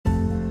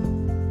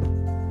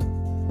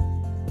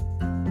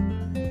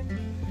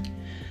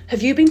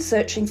Have you been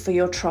searching for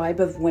your tribe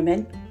of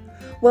women?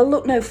 Well,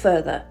 look no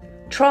further.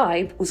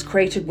 Tribe was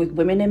created with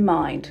women in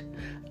mind,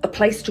 a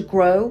place to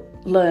grow,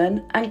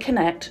 learn, and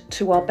connect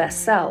to our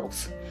best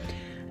selves.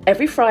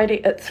 Every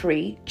Friday at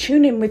 3,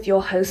 tune in with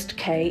your host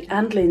Kay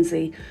and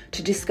Lindsay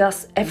to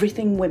discuss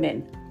everything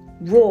women,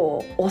 raw,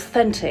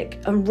 authentic,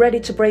 and ready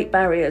to break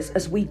barriers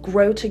as we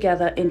grow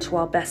together into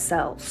our best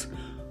selves.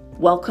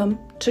 Welcome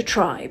to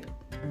Tribe.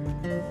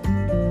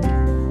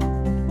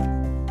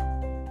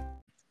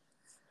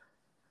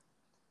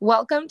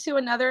 Welcome to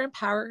another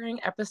empowering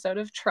episode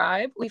of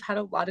Tribe. We've had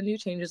a lot of new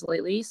changes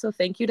lately, so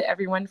thank you to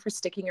everyone for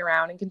sticking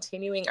around and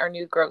continuing our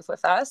new growth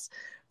with us.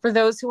 For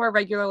those who are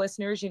regular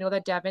listeners, you know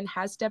that Devin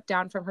has stepped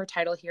down from her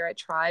title here at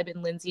Tribe,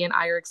 and Lindsay and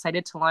I are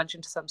excited to launch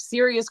into some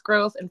serious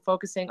growth and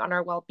focusing on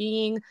our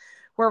well-being.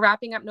 We're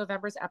wrapping up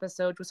November's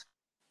episode, which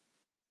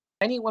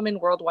many women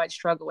worldwide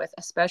struggle with,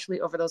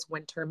 especially over those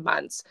winter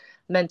months,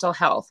 mental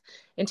health.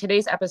 In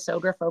today's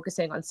episode, we're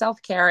focusing on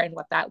self-care and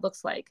what that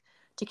looks like.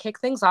 To kick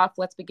things off,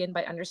 let's begin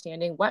by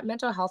understanding what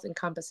mental health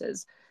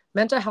encompasses.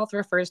 Mental health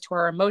refers to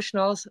our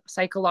emotional,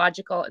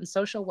 psychological, and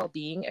social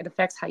well-being. It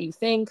affects how you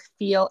think,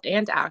 feel,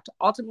 and act,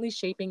 ultimately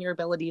shaping your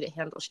ability to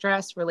handle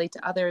stress, relate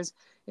to others,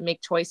 and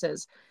make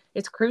choices.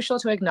 It's crucial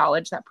to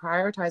acknowledge that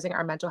prioritizing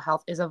our mental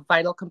health is a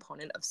vital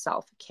component of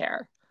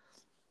self-care.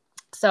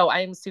 So I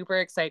am super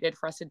excited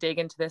for us to dig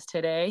into this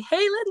today.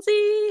 Hey,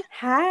 Lindsay!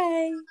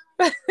 Hi!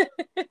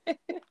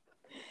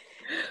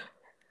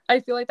 I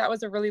feel like that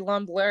was a really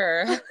long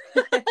blur.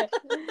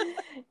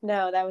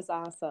 No, that was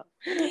awesome.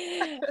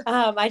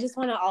 I just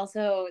want to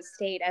also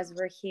state as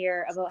we're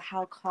here about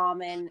how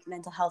common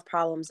mental health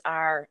problems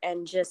are,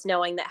 and just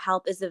knowing that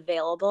help is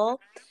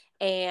available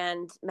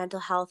and mental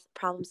health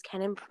problems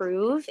can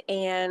improve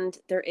and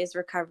there is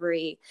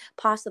recovery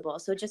possible.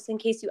 So just in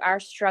case you are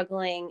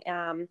struggling,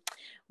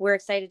 we're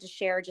excited to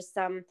share just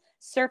some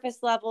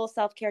surface level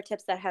self-care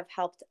tips that have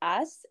helped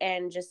us,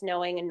 and just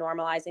knowing and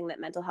normalizing that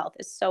mental health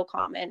is so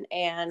common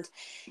and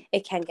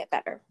it can get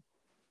better.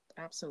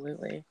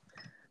 Absolutely.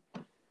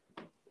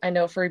 I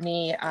know for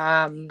me,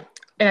 and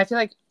I feel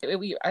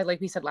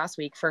like we said last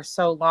week, for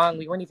so long,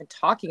 we weren't even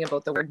talking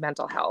about the word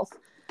mental health.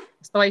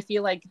 So I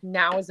feel like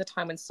now is the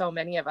time when so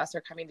many of us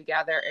are coming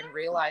together and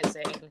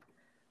realizing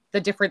the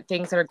different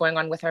things that are going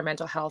on with our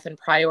mental health and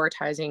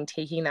prioritizing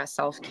taking that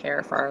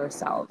self-care for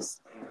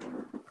ourselves.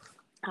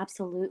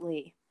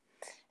 Absolutely.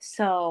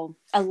 So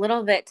a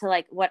little bit to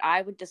like what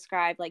I would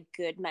describe like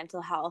good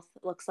mental health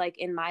looks like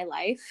in my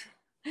life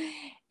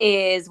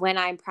is when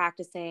I'm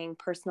practicing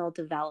personal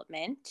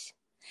development,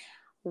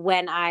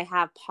 when I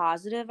have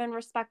positive and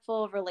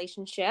respectful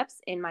relationships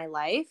in my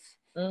life,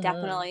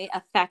 definitely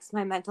affects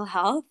my mental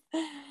health.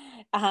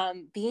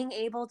 Being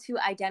able to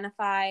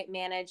identify,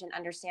 manage, and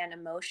understand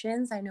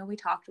emotions. I know we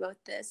talked about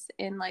this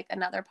in like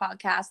another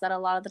podcast, that a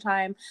lot of the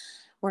time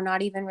we're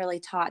not even really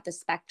taught the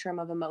spectrum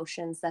of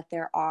emotions that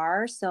there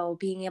are. So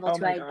being able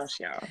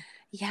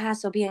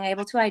so being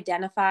able to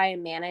identify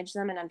and manage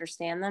them and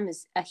understand them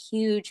is a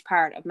huge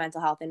part of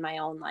mental health in my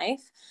own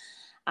life.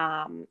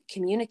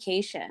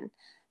 Communication.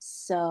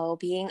 So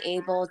being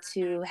able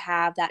to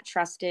have that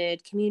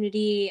trusted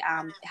community,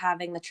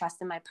 having the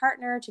trust in my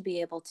partner to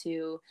be able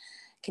to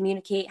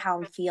communicate how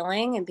I'm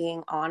feeling, and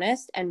being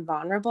honest and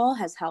vulnerable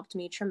has helped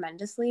me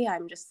tremendously.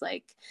 I'm just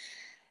like,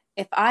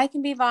 if I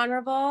can be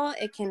vulnerable,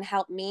 it can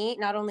help me,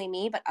 not only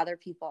me, but other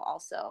people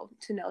also,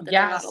 to know that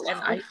they're not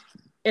alone.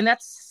 And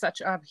that's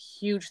such a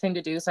huge thing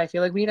to do. So I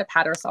feel like we need to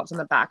pat ourselves on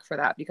the back for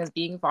that, because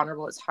being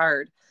vulnerable is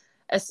hard,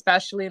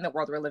 especially in the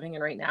world we're living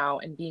in right now,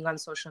 and being on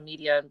social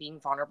media and being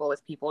vulnerable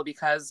with people,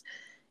 because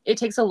it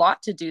takes a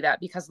lot to do that.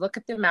 Because look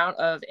at the amount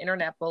of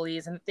internet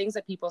bullies and things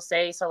that people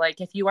say. So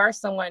like, if you are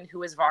someone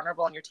who is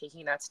vulnerable and you're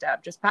taking that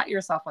step, just pat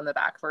yourself on the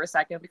back for a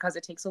second, because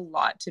it takes a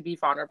lot to be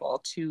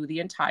vulnerable to the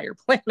entire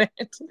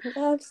planet.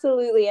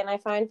 Absolutely. And I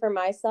find for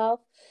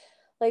myself,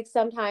 like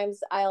sometimes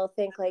I'll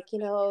think like,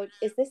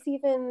 is this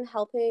even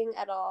helping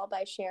at all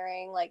by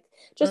sharing like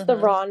just the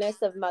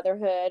rawness of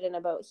motherhood and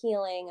about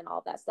healing and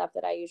all that stuff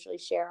that I usually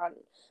share on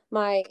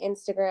my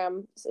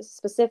Instagram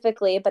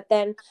specifically. But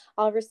then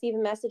I'll receive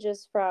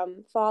messages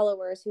from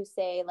followers who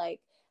say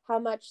like how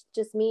much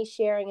just me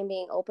sharing and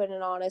being open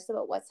and honest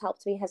about what's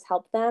helped me has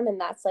helped them.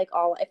 And that's like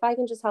all, if I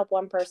can just help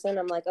one person,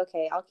 I'm like,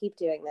 okay, I'll keep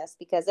doing this,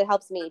 because it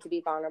helps me to be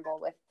vulnerable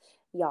with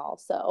y'all.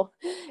 So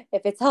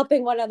if it's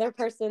helping one other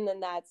person, then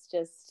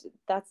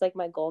that's like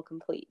my goal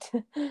complete.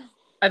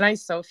 And I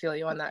so feel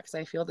you on that, because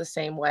I feel the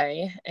same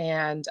way.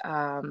 And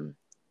I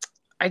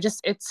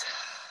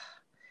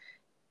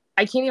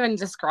can't even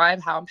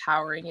describe how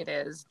empowering it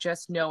is,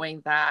 just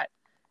knowing that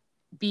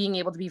being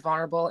able to be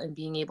vulnerable and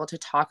being able to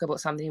talk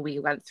about something we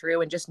went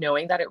through, and just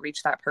knowing that it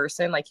reached that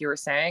person, like you were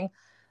saying,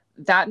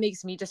 that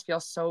makes me just feel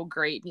so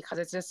great. Because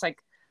it's just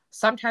like,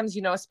 sometimes,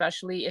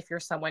 especially if you're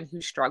someone who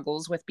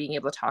struggles with being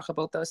able to talk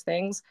about those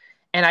things,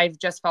 and I've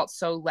just felt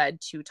so led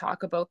to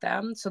talk about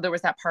them. So there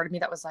was that part of me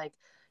that was like,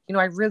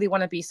 I really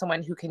want to be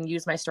someone who can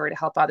use my story to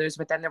help others.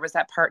 But then there was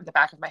that part in the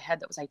back of my head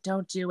that was like,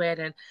 don't do it,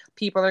 and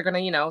people are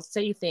going to,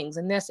 say things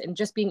and this, and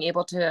just being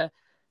able to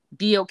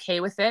be okay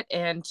with it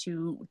and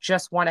to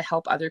just want to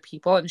help other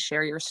people and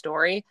share your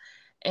story.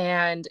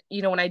 And,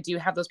 you know, when I do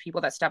have those people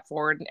that step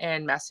forward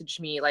and message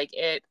me, like,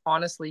 it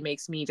honestly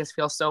makes me just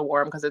feel so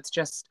warm, because it's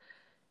just,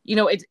 you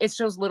know, it's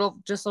those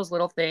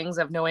little things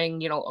of knowing,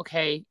 you know,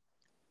 okay,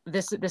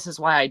 this is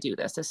why I do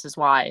this. This is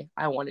why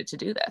I wanted to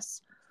do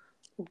this.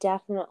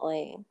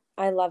 Definitely.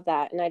 I love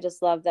that. And I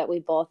just love that we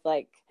both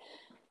like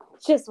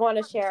just want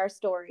to share our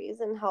stories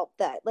and help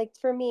that. Like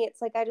for me,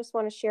 it's like I just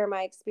want to share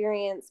my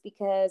experience,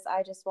 because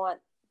I just want,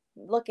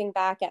 looking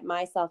back at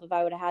myself, if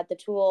I would have had the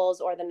tools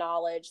or the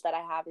knowledge that I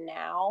have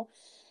now,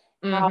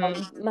 how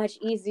much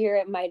easier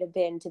it might have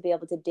been to be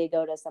able to dig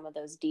out of some of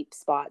those deep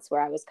spots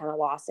where I was kind of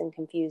lost and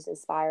confused and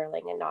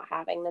spiraling and not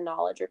having the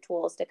knowledge or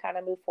tools to kind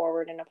of move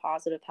forward in a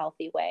positive,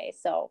 healthy way.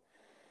 So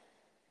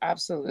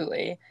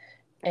Absolutely.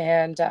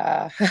 And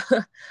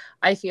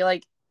I feel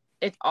like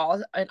it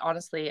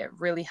honestly, it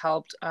really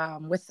helped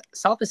with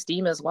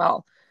self-esteem as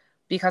well,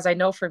 because I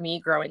know for me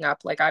growing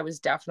up, like, I was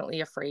definitely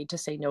afraid to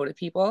say no to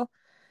people.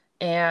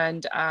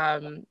 And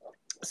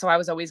so I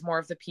was always more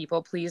of the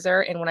people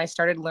pleaser. And when I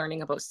started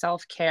learning about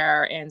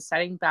self-care and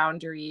setting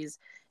boundaries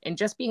and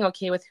just being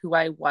okay with who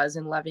I was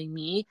and loving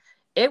me,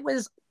 it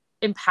was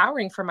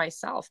empowering for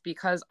myself,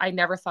 because I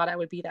never thought I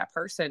would be that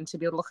person to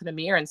be able to look in the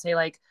mirror and say,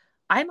 like,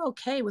 I'm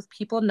okay with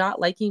people not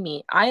liking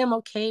me. I am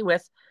okay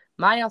with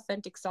my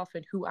authentic self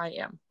and who I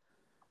am.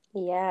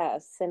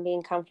 yes, and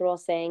being comfortable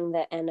saying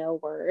the NO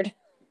word.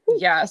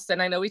 Yes,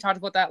 and I know we talked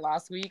about that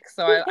last week,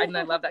 so I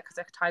love that, because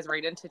it ties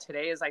right into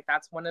today. Is like,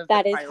 that's one of the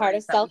That is part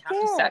of priorities that we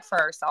have to self-care. set for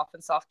ourselves,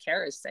 and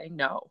self-care is saying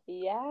no.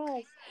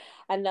 Yes.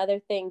 Another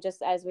thing,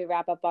 just as we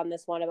wrap up on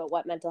this one about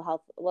what mental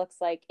health looks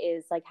like,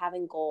 is like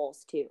having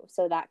goals too.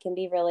 So that can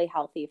be really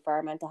healthy for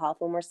our mental health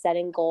when we're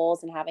setting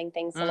goals and having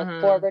things to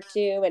look forward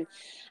to. And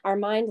our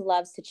mind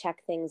loves to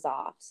check things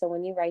off. So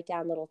when you write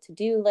down little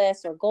to-do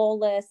lists or goal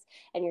lists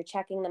and you're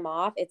checking them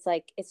off, it's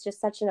like, it's just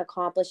such an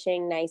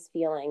accomplishing, nice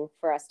feeling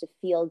for us to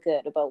feel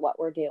good about what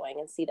we're doing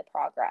and see the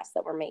progress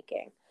that we're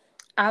making.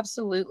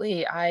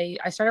 Absolutely. I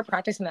started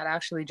practicing that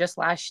actually just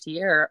last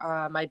year.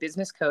 My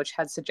business coach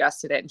had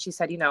suggested it, and she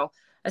said, you know,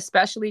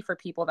 especially for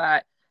people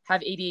that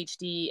have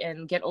ADHD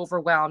and get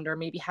overwhelmed or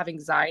maybe have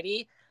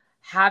anxiety,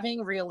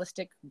 having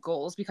realistic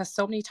goals, because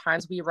so many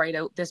times we write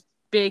out this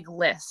big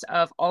list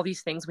of all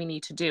these things we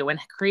need to do, and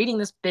creating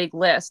this big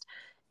list,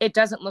 it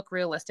doesn't look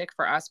realistic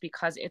for us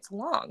because it's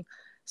long.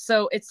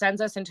 So it sends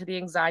us into the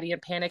anxiety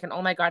and panic and,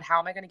 oh my God, how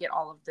am I going to get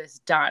all of this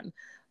done?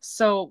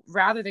 So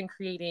rather than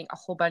creating a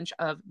whole bunch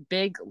of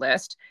big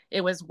list,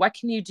 it was, what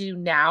can you do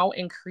now,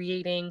 in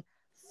creating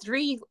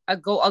a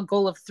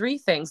goal of three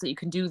things that you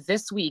can do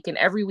this week. And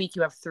every week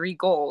you have three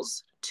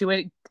goals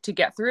to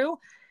get through.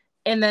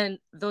 And then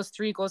those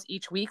three goals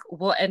each week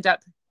will end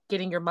up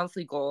getting your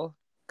monthly goal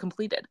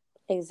completed.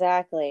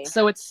 Exactly.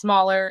 So it's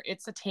smaller,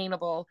 it's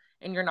attainable,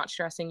 and you're not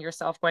stressing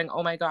yourself going,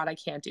 oh my God, I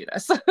can't do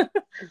this.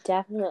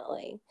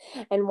 Definitely.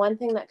 And one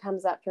thing that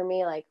comes up for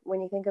me, like when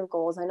you think of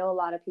goals, I know a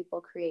lot of people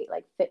create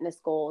like fitness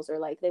goals, or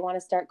like they want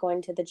to start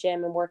going to the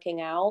gym and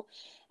working out.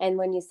 And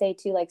when you say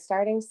too, like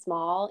starting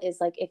small is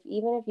like,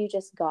 even if you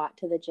just got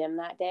to the gym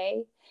that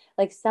day,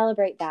 like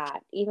celebrate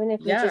that. Even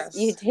if you Yes.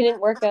 didn't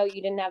work out,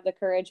 you didn't have the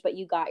courage, but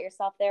you got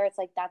yourself there. It's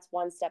like, that's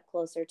one step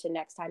closer to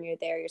next time you're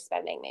there, you're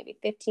spending maybe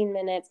 15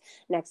 minutes.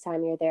 Next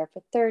time you're there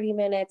for 30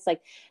 minutes,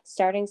 like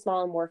starting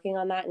small and working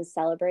on that and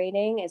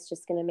celebrating, it's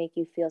just going to make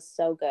you feel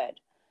so good.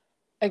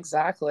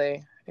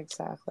 Exactly.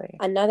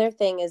 Another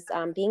thing is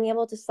being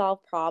able to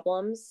solve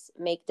problems,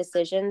 make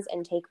decisions,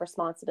 and take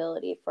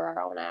responsibility for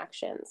our own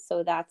actions.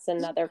 So that's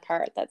another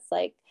part that's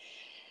like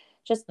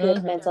just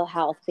good mental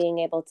health, being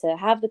able to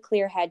have the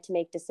clear head to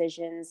make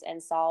decisions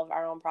and solve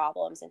our own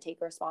problems and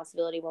take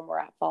responsibility when we're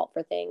at fault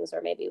for things,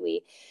 or maybe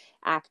we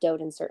act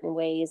out in certain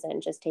ways,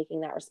 and just taking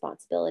that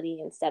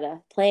responsibility instead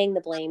of playing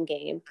the blame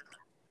game.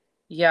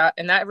 Yeah,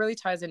 and that really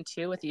ties in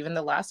too with even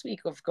the last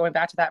week of going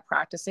back to that,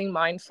 practicing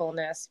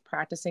mindfulness,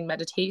 practicing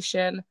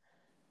meditation.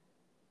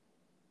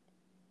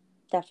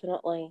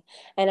 Definitely.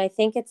 And I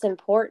think it's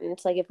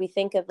important, like if we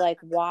think of like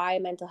why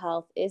mental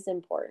health is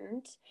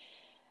important,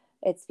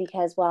 it's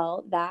because,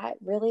 well, that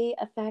really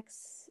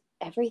affects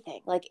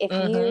everything. Like if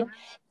you,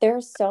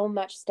 there's so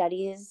much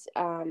studies.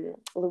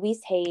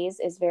 Louise Hayes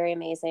is very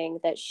amazing,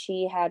 that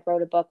she had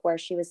wrote a book where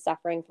she was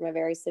suffering from a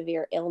very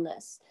severe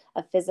illness,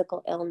 a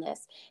physical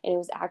illness, and it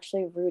was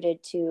actually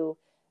rooted to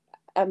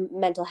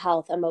mental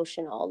health,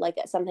 emotional, like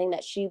something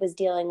that she was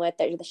dealing with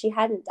that she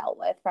hadn't dealt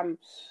with from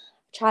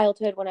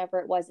childhood, whenever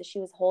it was that she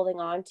was holding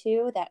on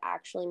to, that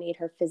actually made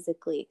her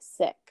physically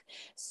sick.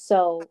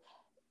 So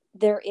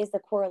there is a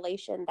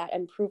correlation that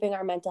improving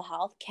our mental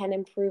health can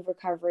improve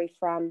recovery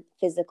from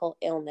physical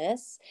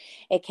illness.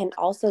 It can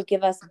also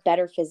give us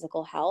better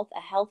physical health, a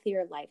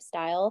healthier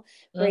lifestyle,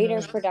 greater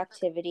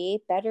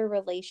productivity, better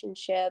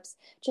relationships,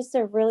 just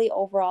a really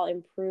overall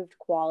improved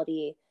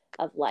quality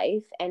of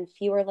life, and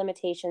fewer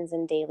limitations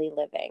in daily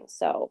living.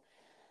 So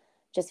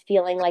just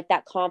feeling like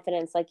that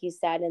confidence, like you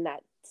said, and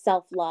that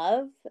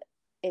self-love,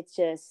 it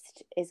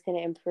just is going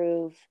to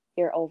improve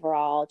your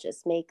overall,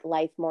 just make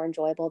life more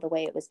enjoyable the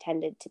way it was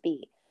tended to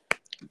be.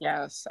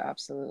 Yes,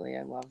 absolutely.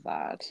 I love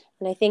that.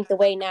 And I think the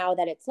way now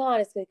that it's not,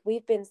 it's like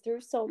we've been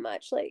through so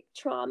much like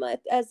trauma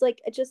as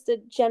like just a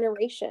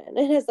generation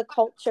and as a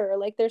culture.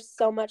 Like there's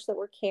so much that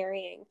we're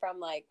carrying from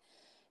like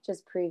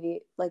just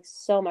previous, like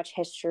so much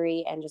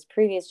history and just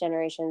previous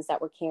generations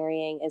that we're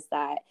carrying, is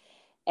that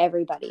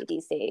everybody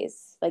these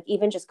days, like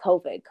even just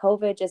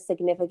COVID just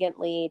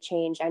significantly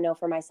changed. I know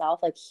for myself,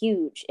 like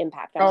huge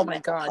impact on Oh my my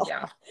mental God, health.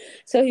 yeah.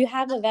 So you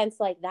have events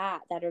like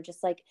that that are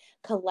just like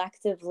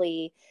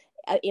collectively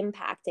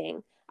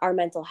impacting our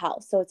mental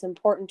health. So it's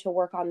important to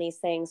work on these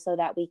things so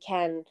that we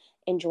can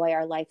enjoy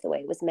our life the way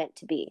it was meant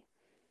to be.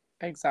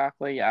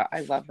 Exactly. Yeah,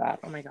 I love that.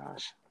 Oh my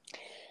gosh.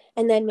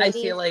 And then I maybe,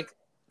 feel like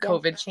yeah.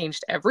 COVID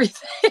changed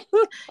everything.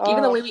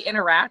 Even the Oh, way we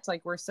interact,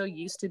 like we're so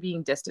used to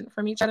being distant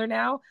from each other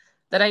now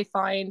that I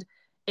find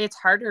it's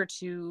harder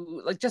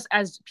to, like, just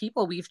as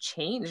people, we've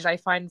changed. I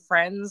find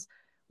friends,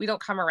 we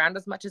don't come around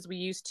as much as we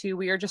used to.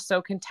 We are just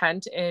so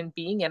content in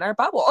being in our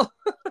bubble.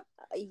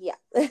 yeah.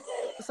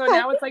 So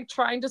now it's like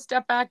trying to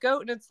step back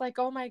out and it's like,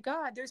 oh my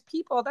God, there's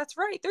people. That's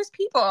right. There's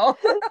people.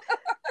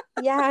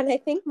 Yeah, and I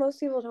think most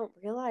people don't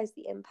realize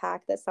the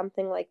impact that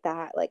something like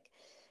that, like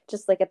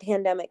just like a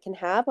pandemic can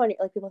have on you.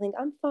 Like people think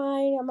I'm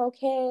fine, I'm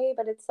okay,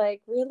 but it's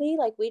like really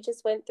like we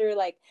just went through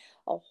like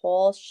a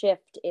whole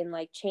shift in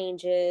like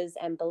changes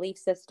and belief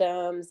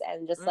systems,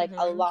 and just like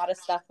a Mm-hmm. lot of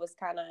stuff was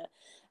kind of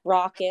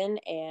rocking,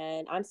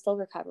 and I'm still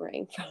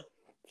recovering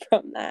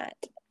from that.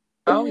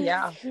 Oh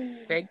yeah,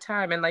 big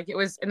time. And like it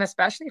was, and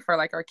especially for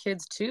like our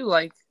kids too,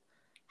 like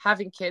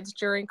having kids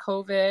during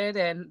COVID,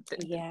 and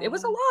it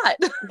was Yeah. a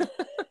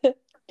lot.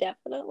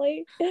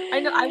 Definitely. I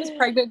know I was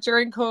pregnant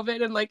during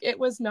COVID and like it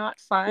was not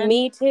fun.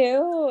 Me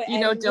too. You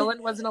know, And Dylan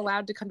wasn't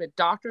allowed to come to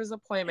doctor's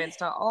appointments,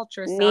 to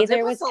ultrasounds. It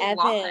neither was was a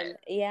lot. Evan.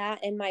 Yeah,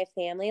 in my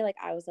family, like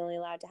I was only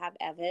allowed to have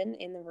Evan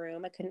in the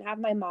room. I couldn't have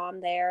my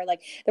mom there.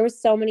 Like there was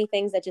so many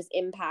things that just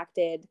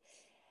impacted.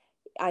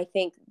 I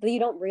think that you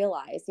don't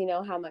realize,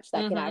 how much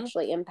that can Mm-hmm.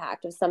 actually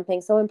impact of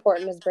something so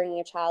important as bringing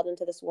a child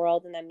into this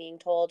world, and then being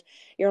told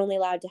you're only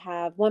allowed to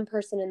have one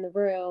person in the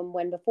room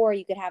when before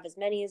you could have as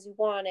many as you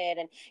wanted,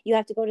 and you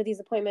have to go to these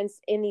appointments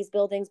in these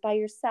buildings by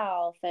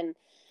yourself. And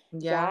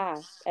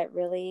Yeah. yeah, it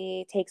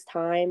really takes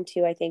time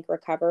to, I think,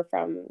 recover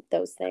from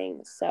those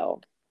things.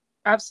 So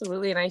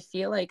Absolutely. And I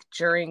feel like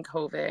during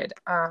COVID,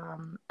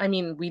 I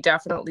mean, we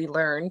definitely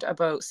learned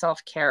about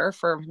self-care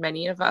for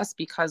many of us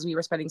because we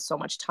were spending so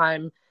much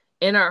time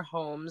in our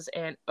homes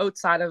and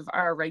outside of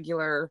our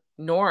regular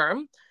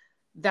norm,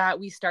 that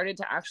we started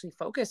to actually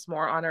focus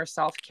more on our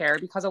self-care,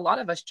 because a lot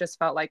of us just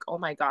felt like, oh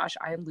my gosh,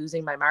 I am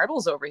losing my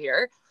marbles over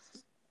here.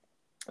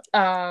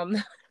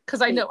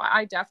 Because I know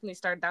I definitely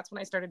started, that's when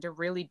I started to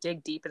really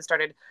dig deep and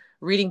started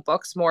reading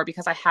books more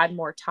because I had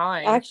more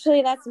time.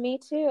 actually, that's me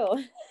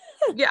too.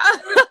 Yeah.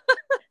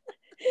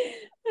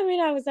 I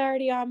mean, I was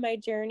already on my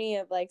journey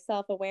of like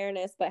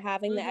self-awareness, but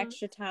having the Mm-hmm.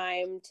 extra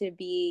time to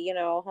be,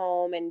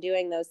 home and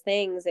doing those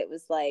things, it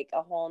was like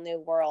a whole new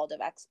world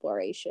of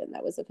exploration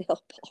that was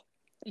available.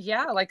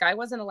 Yeah, like I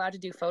wasn't allowed to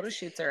do photo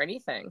shoots or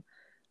anything.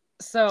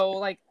 So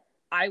like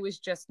I was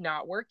just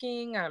not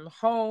working. I'm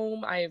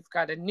home. I've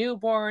got a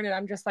newborn and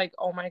I'm just like,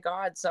 "Oh my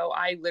God." So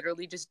I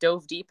literally just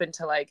dove deep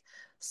into like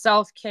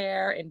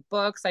self-care and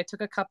books. I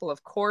took a couple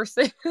of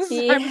courses. I was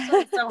Yeah,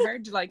 trying so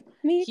hard to like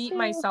me keep too.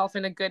 myself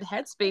in a good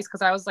headspace,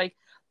 because I was like,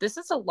 this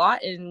is a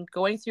lot, in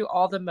going through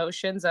all the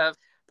motions of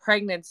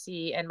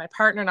pregnancy and my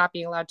partner not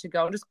being allowed to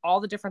go and just all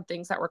the different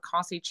things that were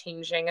constantly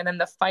changing, and then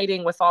the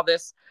fighting with all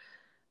this,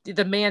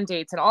 the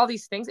mandates and all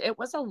these things. It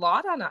was a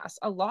lot on us,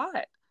 a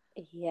lot.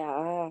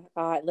 Yeah,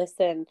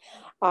 listen,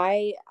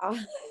 I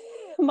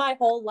my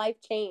whole life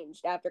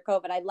changed after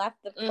COVID. I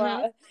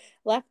Mm-hmm.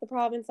 left the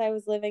province I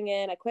was living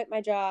in. I quit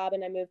my job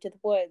and I moved to the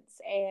woods.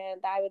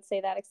 And I would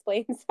say that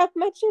explains how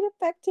much it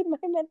affected my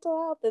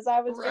mental health, as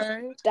I was just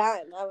Right.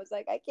 done. I was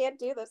like, I can't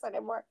do this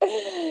anymore.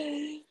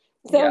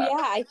 So Yeah.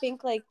 yeah, I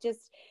think like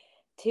just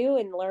too,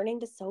 and learning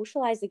to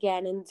socialize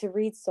again and to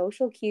read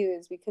social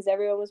cues, because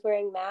everyone was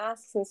wearing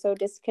masks and so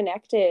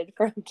disconnected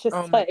from Oh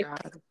just my like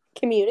God.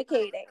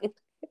 communicating.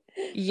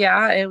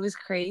 Yeah, it was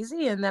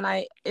crazy. And then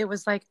it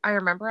was like, I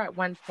remember at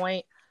one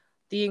point,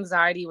 the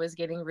anxiety was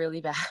getting really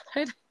bad.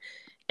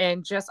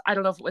 And just, I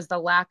don't know if it was the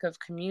lack of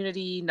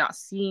community, not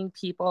seeing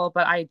people,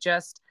 but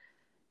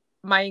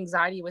my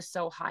anxiety was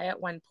so high at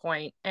one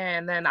point.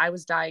 And then I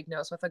was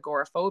diagnosed with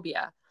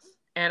agoraphobia.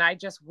 And I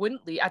just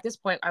wouldn't leave. At this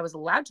point, I was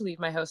allowed to leave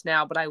my house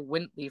now, but I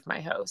wouldn't leave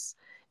my house.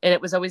 And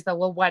it was always the,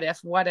 well, what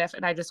if?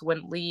 And I just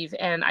wouldn't leave.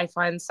 And I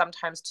find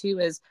sometimes too,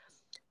 is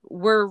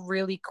we're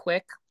really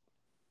quick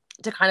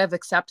to kind of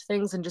accept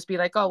things and just be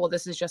like, oh, well,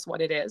 this is just what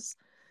it is.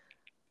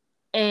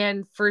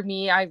 And for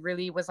me, I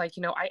really was like,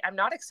 I'm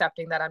not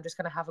accepting that I'm just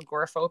going to have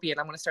agoraphobia and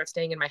I'm going to start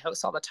staying in my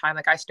house all the time.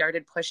 Like I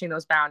started pushing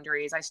those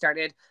boundaries. I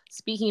started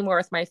speaking more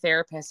with my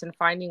therapist and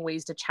finding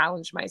ways to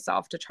challenge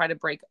myself to try to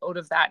break out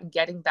of that and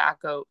getting back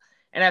out.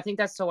 And I think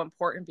that's so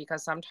important,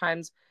 because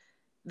sometimes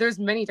there's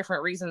many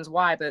different reasons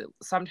why, but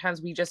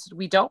sometimes we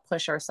don't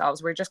push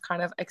ourselves. We're just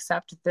kind of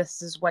accept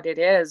this is what it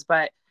is.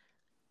 But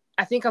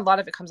I think a lot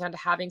of it comes down to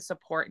having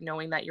support,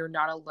 knowing that you're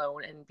not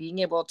alone, and being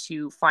able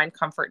to find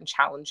comfort in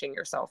challenging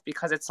yourself,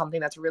 because it's something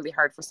that's really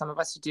hard for some of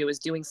us to do, is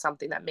doing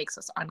something that makes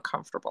us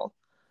uncomfortable.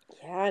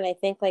 Yeah. And I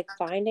think like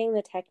finding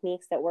the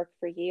techniques that work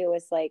for you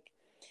is like,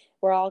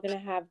 we're all going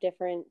to have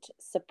different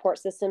support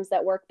systems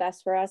that work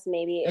best for us.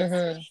 Maybe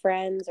it's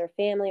friends or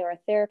family or a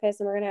therapist,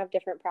 and we're going to have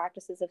different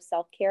practices of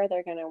self-care that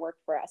are going to work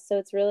for us. So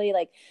it's really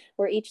like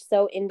we're each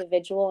so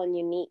individual and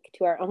unique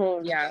to our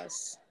own.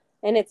 Yes.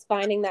 And it's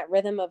finding that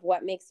rhythm of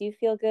what makes you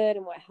feel good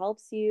and what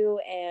helps you,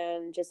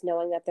 and just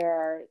knowing that there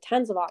are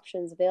tons of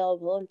options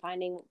available, and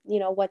finding,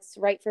 what's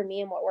right for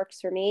me and what works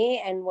for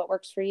me, and what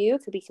works for you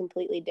could be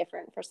completely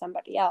different for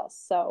somebody else.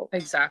 So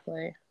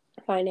Exactly.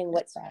 Finding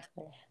what's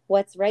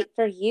right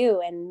for you.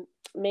 And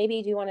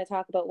maybe do you want to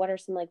talk about what are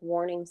some like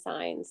warning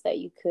signs that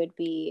you could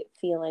be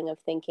feeling of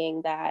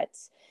thinking that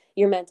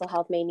your mental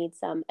health may need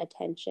some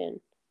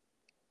attention?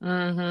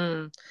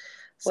 So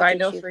I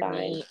know for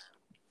me,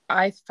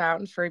 I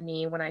found for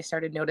me when I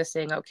started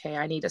noticing, okay,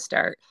 I need to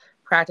start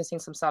practicing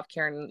some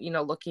self-care and,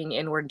 looking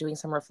inward and doing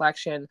some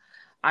reflection,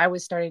 I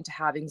was starting to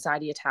have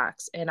anxiety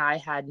attacks, and I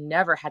had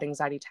never had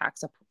anxiety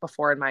attacks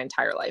before in my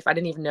entire life. I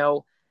didn't even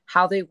know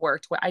how they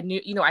worked. What I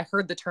knew, I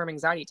heard the term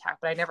anxiety attack,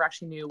 but I never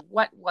actually knew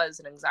what was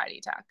an anxiety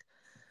attack.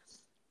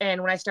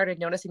 And when I started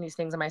noticing these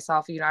things in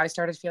myself, I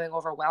started feeling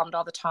overwhelmed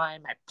all the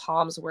time. My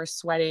palms were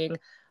sweating.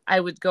 I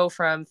would go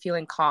from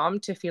feeling calm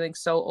to feeling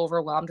so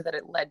overwhelmed that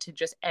it led to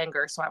just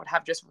anger. So I would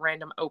have just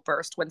random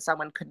outbursts when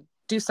someone could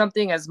do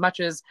something as much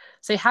as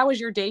say, "How was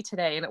your day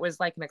today?" And it was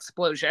like an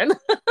explosion.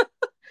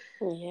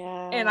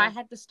 Yeah. And I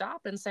had to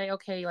stop and say,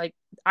 okay, like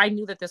I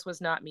knew that this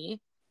was not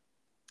me.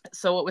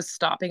 So it was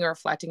stopping and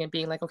reflecting and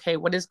being like, okay,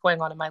 what is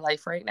going on in my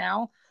life right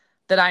now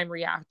that I'm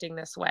reacting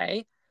this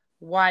way?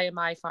 Why am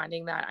I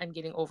finding that I'm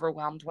getting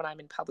overwhelmed when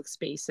I'm in public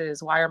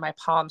spaces? Why are my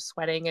palms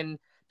sweating? And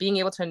being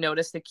able to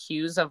notice the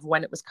cues of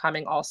when it was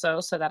coming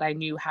also, so that I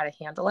knew how to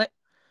handle it.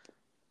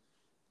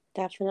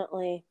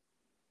 Definitely.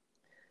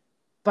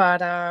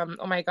 But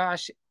oh my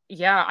gosh,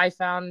 yeah, I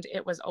found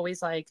it was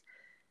always like,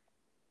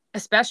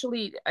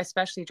 especially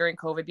during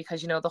COVID,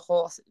 because the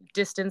whole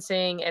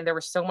distancing, and there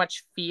was so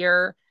much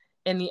fear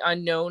in the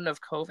unknown of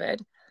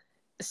COVID.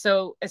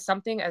 So as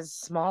something as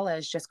small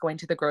as just going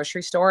to the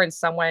grocery store and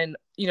someone,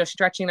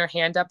 stretching their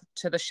hand up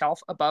to the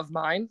shelf above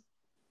mine,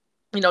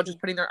 just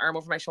putting their arm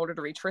over my shoulder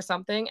to reach for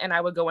something, and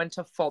I would go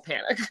into full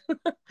panic.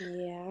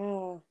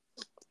 Yeah.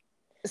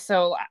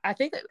 So I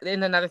think,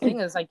 and another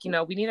thing is like,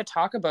 we need to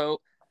talk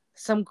about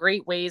some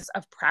great ways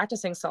of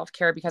practicing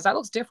self-care, because that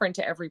looks different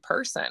to every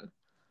person.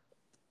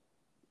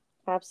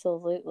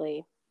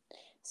 Absolutely.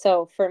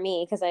 So for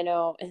me, because I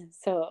know,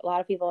 so a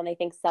lot of people, when they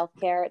think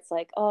self-care, it's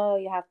like, oh,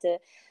 you have to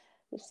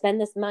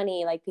spend this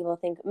money. Like people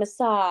think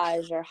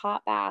massage or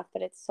hot bath,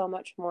 but it's so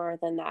much more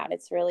than that.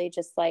 It's really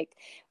just like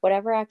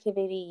whatever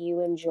activity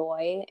you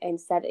enjoy, and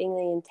setting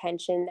the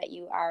intention that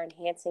you are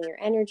enhancing your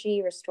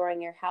energy,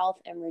 restoring your health,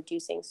 and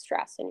reducing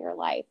stress in your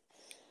life.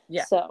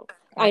 Yeah. So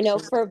I know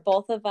for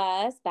both of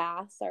us,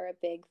 baths are a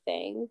big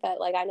thing, but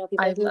like I know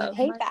people who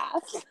hate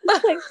baths.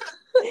 Like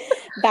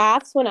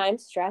baths when I'm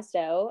stressed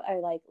out are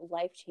like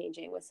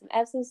life-changing, with some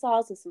Epsom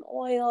salts and some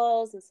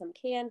oils and some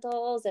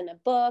candles and a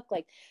book.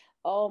 Like,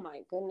 oh my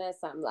goodness,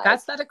 I'm like,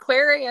 that's that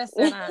Aquarius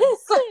in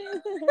us.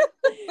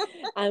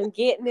 I'm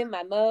getting in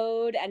my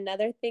mode.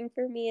 Another thing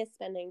for me is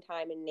spending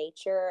time in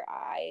nature.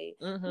 I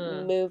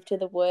move to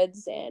the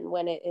woods, and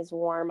when it is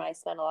warm, I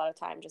spend a lot of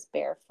time just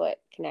barefoot,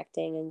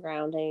 connecting and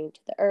grounding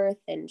to the earth,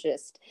 and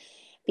just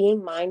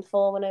being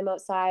mindful when I'm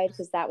outside,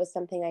 because that was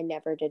something I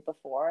never did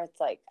before. It's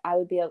like I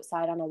would be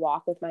outside on a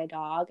walk with my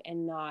dog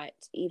and not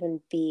even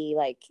be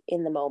like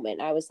in the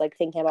moment. I was like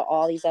thinking about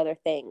all these other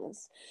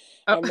things.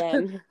 And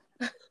then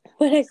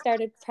when I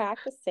started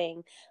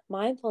practicing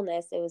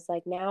mindfulness, it was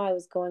like now I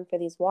was going for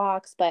these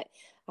walks, but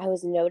I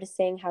was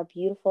noticing how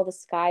beautiful the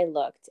sky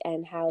looked,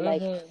 and how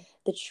like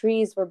the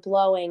trees were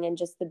blowing, and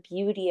just the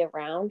beauty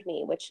around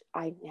me, which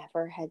I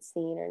never had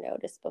seen or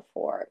noticed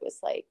before. It was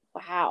like,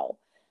 wow,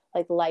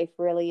 like life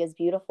really is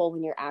beautiful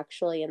when you're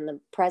actually in the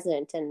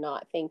present and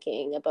not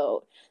thinking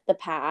about the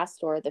past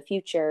or the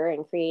future,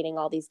 and creating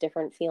all these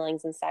different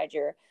feelings inside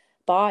your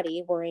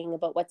body, worrying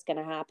about what's going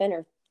to happen,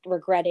 or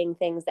regretting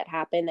things that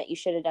happen that you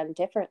should have done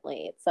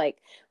differently. It's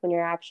like when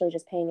you're actually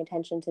just paying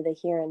attention to the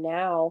here and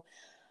now,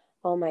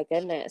 oh my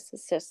goodness,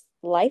 it's just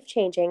life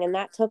changing. And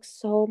that took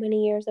so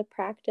many years of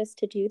practice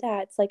to do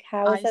that. It's like,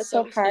 how is that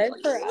so hard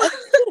for us?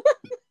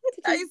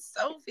 I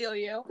so feel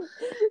you.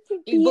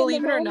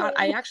 Believe it or not,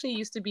 I actually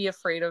used to be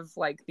afraid of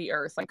like the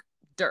earth, like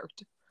dirt.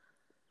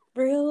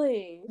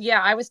 Really?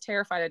 Yeah, I was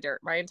terrified of dirt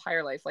my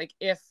entire life. Like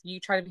if you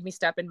try to make me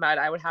step in mud,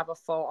 I would have a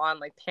full on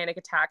like panic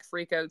attack,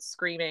 freak out,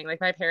 screaming.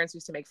 Like my parents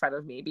used to make fun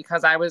of me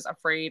because I was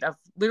afraid of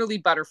literally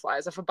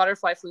butterflies. If a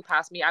butterfly flew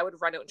past me, I would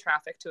run out in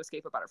traffic to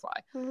escape a butterfly.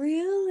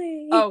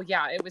 Really? Oh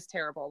yeah, it was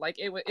terrible. Like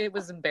it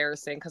was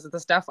embarrassing because of the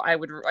stuff I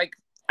would like.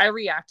 I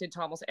reacted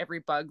to almost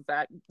every bug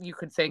that you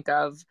could think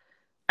of.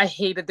 I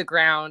hated the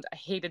ground. I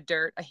hated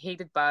dirt. I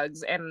hated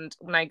bugs. And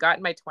when I got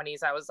in my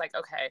 20s, I was like,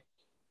 okay,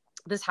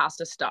 this has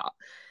to stop.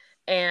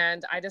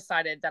 And I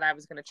decided that I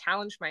was going to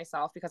challenge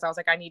myself because I was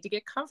like, I need to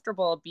get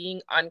comfortable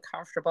being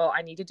uncomfortable.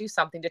 I need to do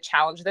something to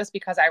challenge this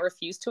because I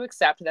refuse to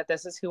accept that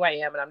this is who I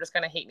am and I'm just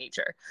going to hate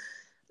nature.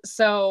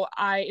 So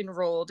I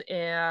enrolled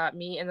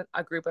me and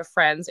a group of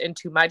friends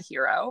into Mud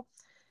Hero.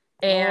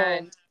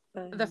 And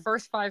the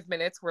first 5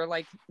 minutes were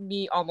like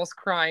me almost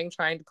crying,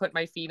 trying to put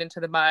my feet into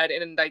the mud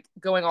and like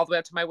going all the way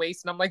up to my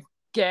waist. And I'm like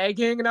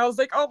gagging. And I was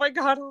like, oh my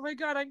God,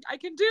 I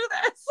can do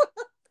this.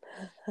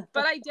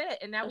 But I did it.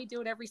 And now we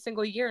do it every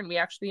single year and we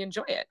actually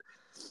enjoy it.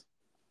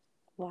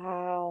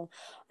 Wow.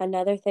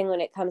 Another thing when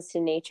it comes to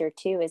nature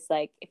too is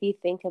like, if you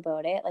think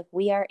about it, like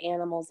we are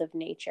animals of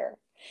nature.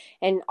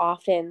 And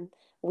often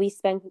we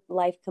spend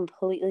life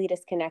completely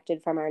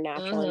disconnected from our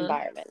natural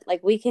environment.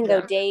 Like we can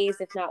go days,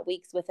 if not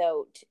weeks,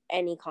 without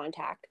any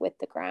contact with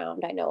the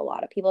ground. I know a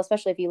lot of people,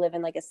 especially if you live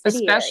in like a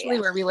city especially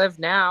area. Where we live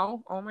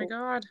now. Oh my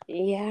God.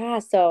 Yeah.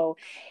 So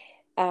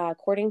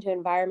according to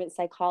environment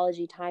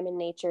psychology, time in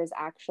nature is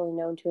actually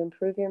known to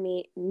improve your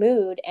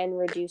mood and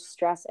reduce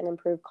stress and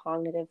improve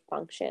cognitive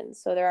function.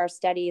 So there are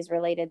studies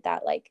related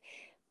that like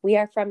we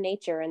are from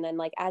nature, and then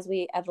like as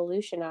we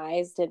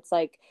evolutionized, it's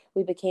like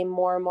we became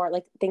more and more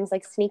like things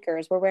like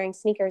sneakers. We're wearing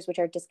sneakers which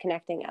are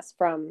disconnecting us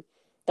from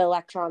the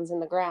electrons in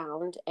the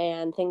ground,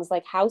 and things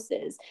like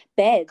houses,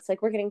 beds,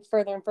 like we're getting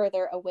further and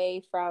further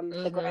away from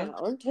the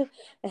ground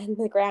and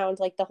the ground,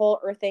 like the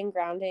whole earthing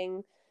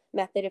grounding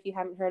method. If you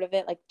haven't heard of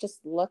it, like just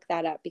look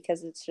that up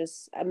because it's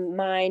just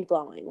mind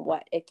blowing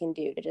what it can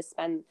do to just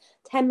spend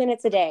 10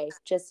 minutes a day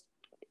just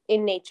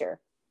in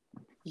nature.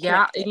 Yeah.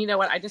 Connected. And you know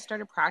what? I just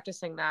started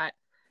practicing that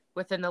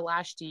within the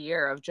last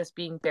year of just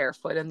being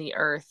barefoot in the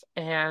earth.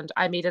 And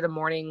I made it a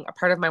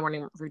part of my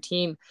morning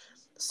routine.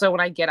 So when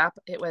I get up,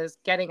 it was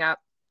getting up.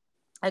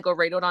 I go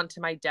right out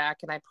onto my deck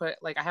and I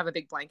have a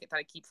big blanket that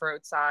I keep for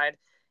outside.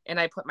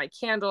 And I put my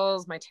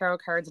candles, my tarot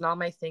cards, and all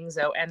my things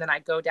out. And then I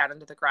go down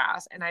into the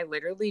grass and I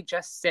literally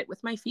just sit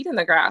with my feet in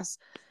the grass.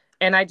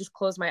 And I just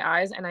close my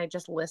eyes and I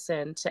just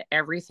listen to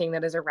everything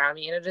that is around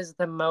me. And it is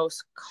the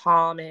most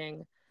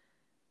calming.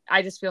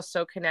 I just feel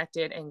so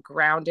connected and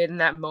grounded in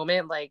that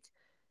moment. Like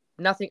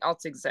nothing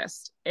else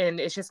exists.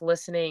 And it's just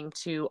listening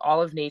to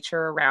all of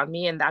nature around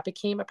me. And that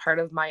became a part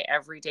of my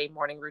everyday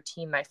morning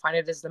routine. And I find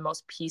it is the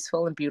most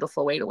peaceful and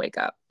beautiful way to wake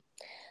up.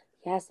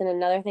 Yes. And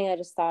another thing I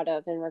just thought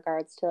of in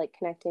regards to like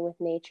connecting with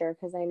nature,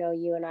 because I know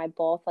you and I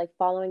both like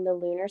following the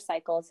lunar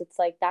cycles, it's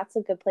like that's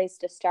a good place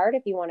to start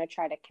if you want to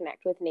try to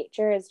connect with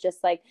nature, is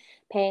just like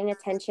paying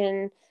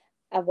attention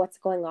of what's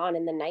going on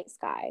in the night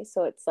sky.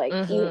 So it's like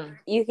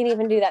you can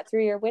even do that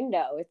through your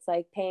window. It's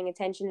like paying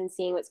attention and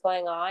seeing what's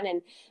going on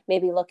and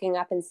maybe looking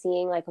up and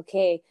seeing like,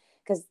 okay,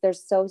 because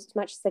there's so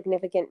much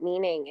significant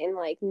meaning in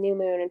like new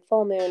moon and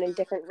full moon and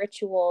different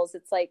rituals.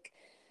 It's like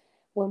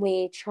when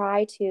we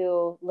try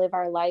to live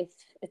our life,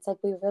 it's like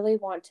we really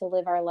want to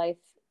live our life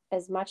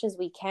as much as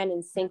we can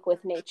in sync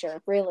with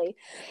nature, really.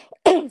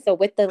 So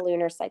with the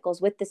lunar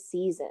cycles, with the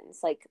seasons,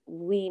 like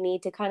we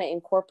need to kind of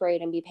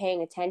incorporate and be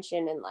paying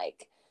attention and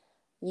like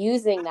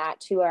using that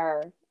to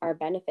our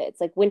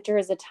benefits. Like winter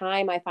is a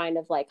time I find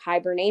of like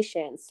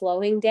hibernation,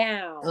 slowing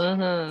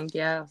down.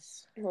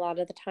 Yes. A lot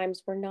of the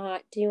times we're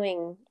not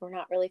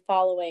really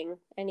following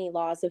any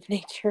laws of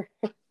nature.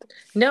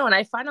 No, and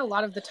I find a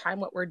lot of the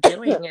time what we're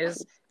doing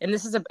is, and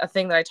this is a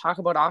thing that I talk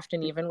about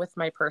often, even with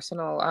my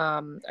personal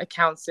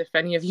accounts, if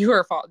any of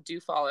you do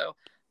follow,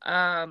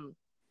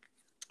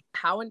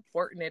 how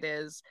important it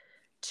is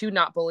to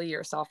not bully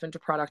yourself into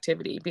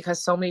productivity,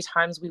 because so many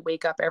times we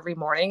wake up every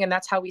morning and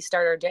that's how we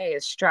start our day,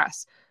 is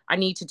stress. I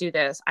need to do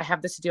this. I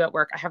have this to do at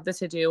work. I have this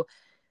to do.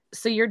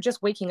 So you're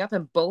just waking up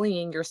and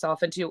bullying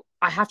yourself into,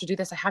 I have to do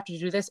this. I have to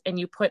do this. And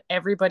you put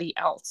everybody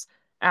else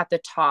at the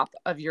top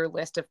of your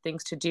list of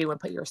things to do and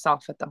put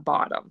yourself at the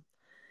bottom.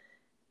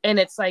 And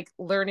it's like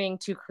learning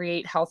to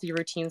create healthy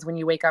routines when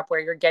you wake up, where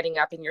you're getting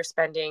up and you're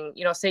spending,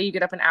 say you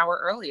get up an hour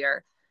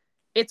earlier.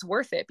 It's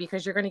worth it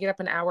because you're going to get up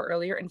an hour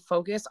earlier and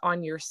focus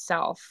on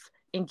yourself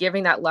and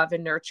giving that love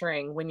and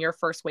nurturing when you're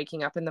first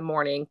waking up in the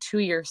morning to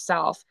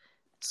yourself,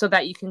 so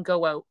that you can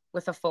go out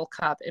with a full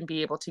cup and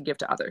be able to give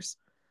to others.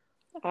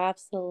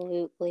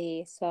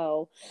 Absolutely.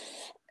 So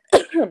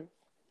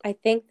I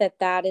think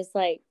that is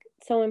like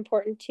so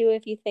important too.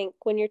 If you think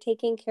when you're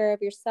taking care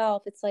of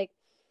yourself, it's like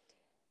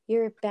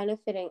you're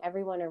benefiting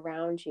everyone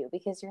around you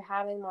because you're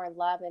having more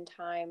love and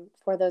time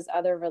for those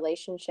other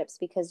relationships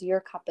because your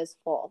cup is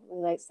full.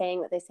 Like saying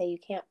what they say, you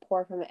can't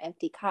pour from an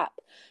empty cup.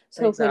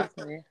 So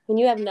exactly. when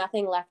you have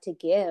nothing left to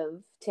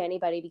give to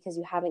anybody because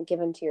you haven't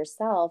given to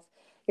yourself,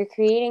 you're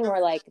creating more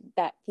like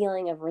that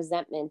feeling of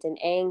resentment and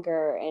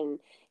anger and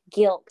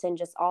guilt and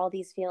just all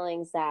these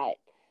feelings that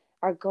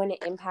are going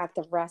to impact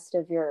the rest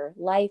of your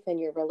life and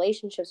your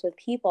relationships with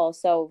people.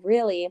 So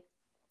really,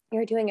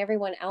 you're doing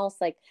everyone else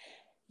like,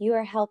 you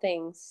are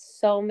helping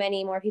so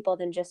many more people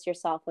than just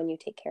yourself when you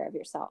take care of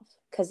yourself,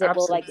 because it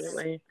will like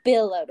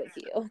spill out of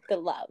you the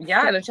love.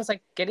 Yeah. And it's just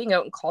like getting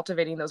out and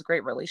cultivating those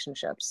great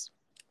relationships.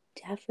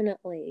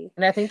 Definitely.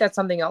 And I think that's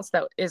something else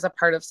that is a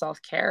part of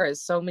self-care, is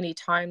so many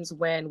times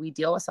when we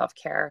deal with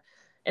self-care,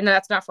 And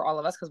that's not for all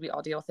of us because we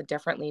all deal with it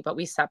differently, but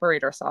we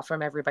separate ourselves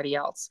from everybody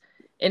else.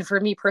 And for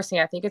me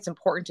personally, I think it's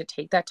important to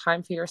take that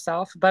time for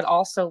yourself, but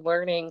also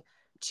learning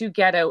to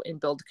get out and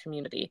build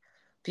community.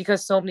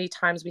 Because so many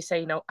times we say,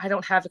 you know, I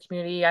don't have a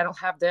community, I don't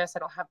have this, I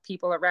don't have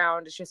people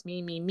around, it's just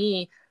me, me,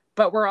 me.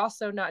 But we're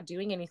also not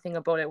doing anything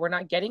about it. We're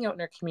not getting out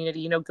in our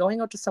community, you know,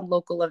 going out to some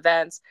local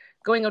events,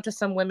 going out to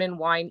some women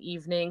wine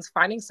evenings,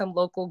 finding some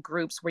local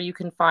groups where you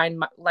can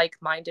find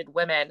like-minded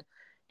women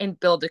and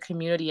build a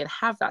community and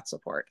have that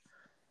support.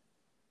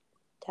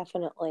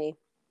 Definitely.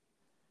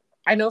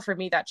 I know for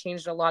me that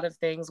changed a lot of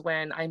things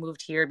when I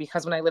moved here,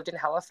 because when I lived in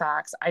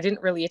Halifax, I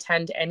didn't really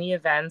attend any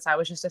events. I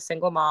was just a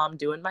single mom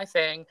doing my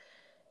thing.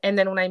 And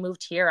then when I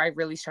moved here, I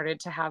really started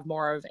to have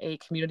more of a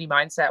community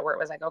mindset where it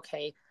was like,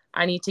 okay,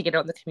 I need to get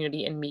out in the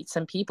community and meet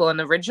some people. And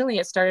originally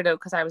it started out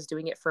because I was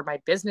doing it for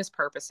my business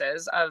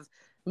purposes of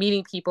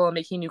meeting people and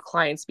making new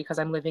clients because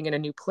I'm living in a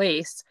new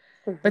place.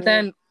 But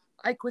then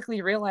I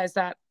quickly realized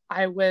that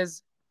I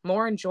was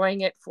more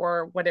enjoying it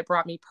for what it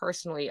brought me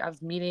personally,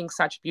 of meeting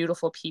such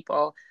beautiful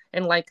people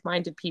and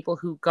like-minded people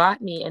who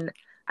got me. And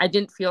I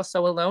didn't feel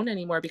so alone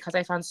anymore because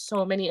I found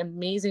so many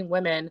amazing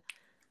women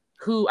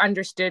who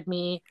understood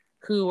me,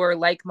 who were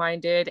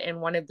like-minded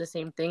and wanted the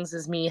same things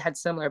as me, had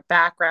similar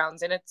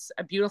backgrounds. And it's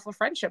a beautiful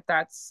friendship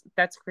that's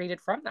created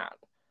from that.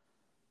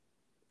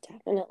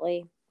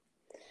 Definitely.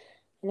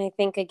 And I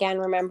think, again,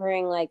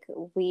 remembering like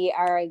we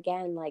are,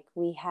 again, like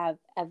we have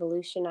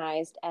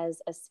evolutionized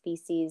as a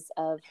species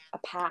of a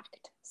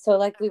pact. So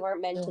like we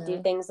weren't meant to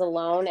do things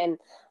alone. And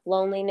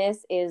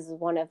loneliness is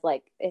one of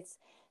like, it's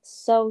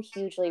so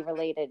hugely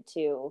related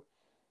to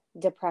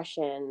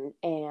depression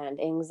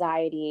and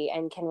anxiety,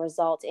 and can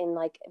result in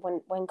like when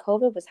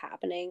COVID was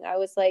happening, I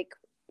was like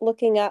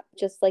looking up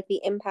just like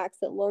the impacts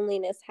that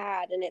loneliness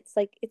had. And it's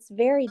like, it's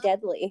very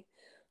deadly.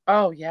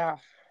 Oh, yeah.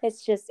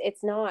 It's just,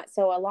 it's not.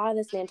 So a lot of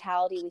this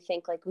mentality, we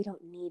think like we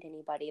don't need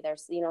anybody.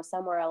 There's, you know,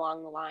 somewhere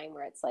along the line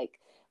where it's like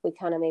we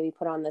kind of maybe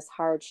put on this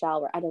hard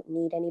shell where I don't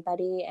need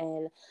anybody,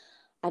 and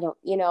I don't,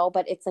 you know,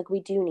 but it's like we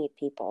do need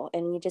people,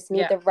 and you just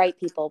need the right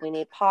people. We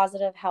need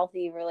positive,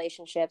 healthy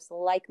relationships,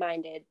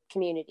 like-minded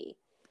community.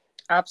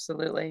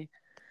 Absolutely.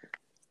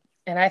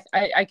 And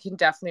I can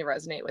definitely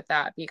resonate with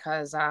that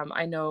because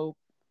I know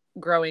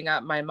growing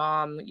up, my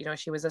mom, you know,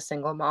 she was a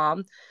single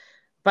mom,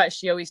 but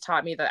she always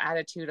taught me the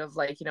attitude of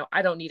like, you know,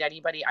 I don't need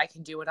anybody. I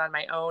can do it on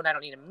my own. I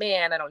don't need a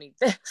man. I don't need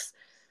this.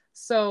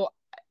 So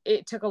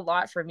it took a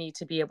lot for me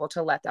to be able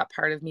to let that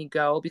part of me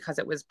go, because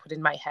it was put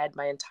in my head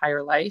my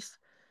entire life,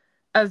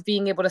 of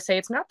being able to say,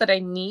 it's not that I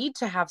need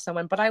to have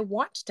someone, but I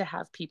want to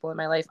have people in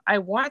my life. I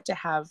want to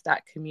have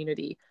that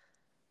community,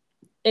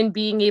 and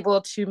being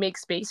able to make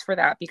space for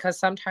that, because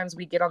sometimes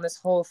we get on this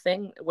whole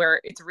thing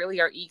where it's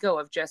really our ego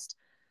of just,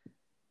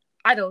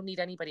 I don't need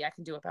anybody. I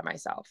can do it by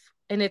myself.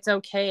 And it's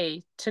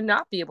okay to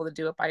not be able to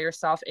do it by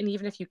yourself. And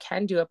even if you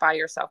can do it by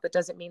yourself, that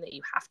doesn't mean that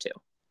you have to.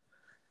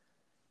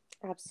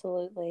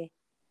 Absolutely.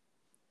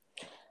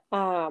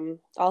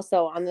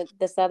 Also on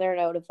this other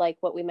note of like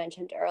what we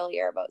mentioned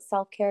earlier about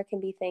self-care can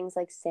be things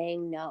like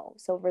saying no.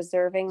 So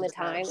reserving the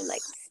time and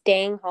like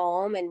staying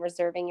home and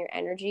reserving your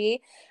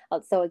energy.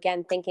 So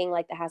again, thinking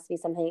like there has to be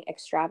something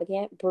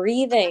extravagant.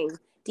 Breathing,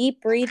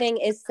 deep breathing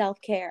is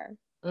self-care.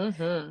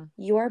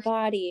 Your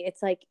body,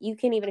 it's like you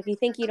can, even if you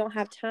think you don't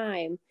have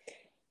time,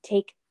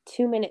 take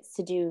 2 minutes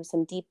to do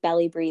some deep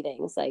belly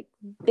breathings, like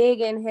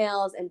big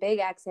inhales and big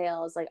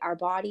exhales. Like our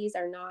bodies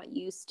are not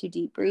used to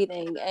deep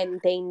breathing and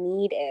they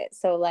need it.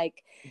 So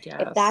like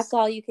if that's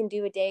all you can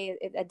do a day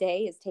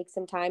is take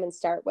some time and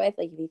start with,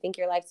 like if you think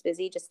your life's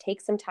busy, just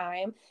take some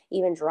time,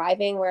 even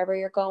driving wherever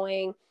you're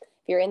going.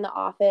 If you're in the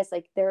office,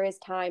 like there is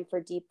time for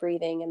deep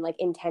breathing and like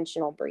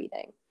intentional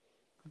breathing.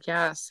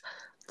 Yes.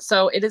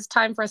 So it is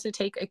time for us to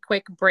take a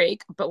quick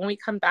break. But when we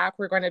come back,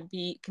 we're going to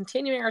be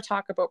continuing our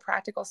talk about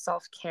practical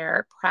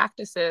self-care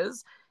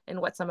practices and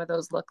what some of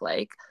those look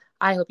like.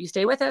 I hope you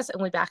stay with us, and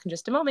we'll be back in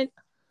just a moment.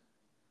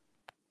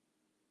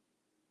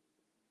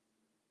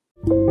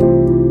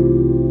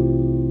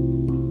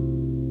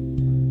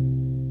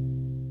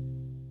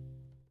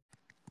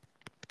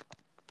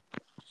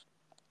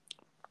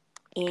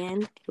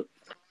 And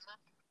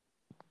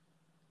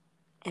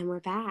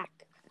we're back.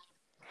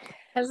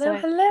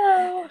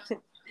 Hello.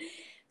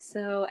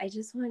 So I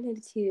just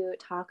wanted to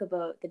talk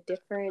about the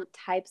different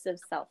types of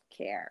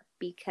self-care,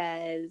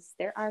 because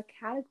there are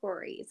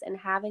categories and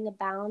having a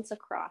balance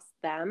across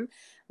them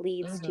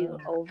leads to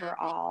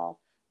overall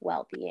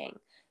well-being.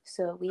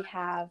 So we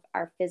have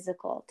our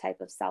physical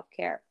type of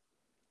self-care.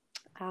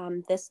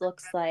 This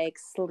looks like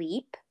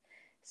sleep.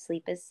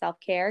 Sleep is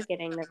self-care,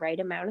 getting the right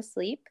amount of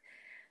sleep.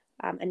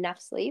 Enough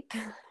sleep,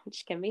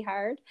 which can be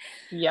hard.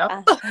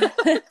 Yep.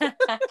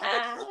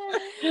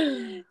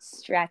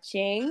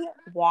 Stretching,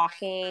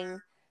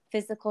 walking,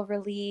 physical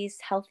release,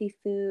 healthy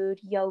food,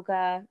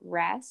 yoga,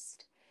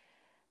 rest,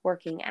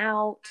 working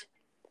out.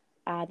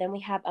 Then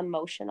we have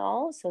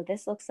emotional. So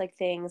this looks like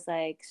things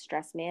like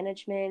stress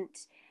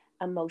management,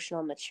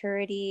 emotional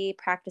maturity,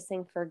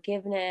 practicing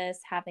forgiveness,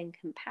 having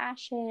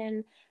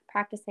compassion,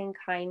 practicing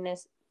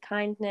kindness,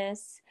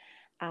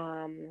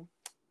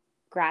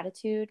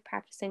 gratitude,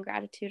 practicing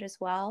gratitude as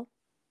well.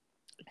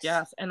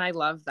 Yes. And I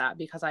love that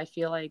because I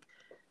feel like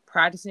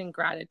practicing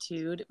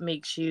gratitude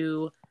makes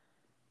you,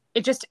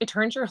 it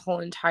turns your whole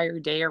entire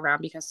day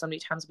around, because so many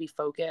times we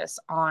focus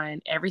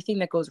on everything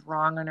that goes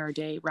wrong on our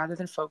day rather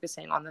than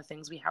focusing on the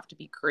things we have to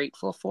be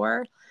grateful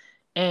for.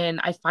 And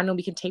I find when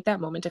we can take that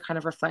moment to kind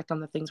of reflect on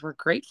the things we're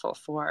grateful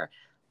for,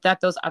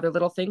 that those other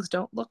little things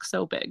don't look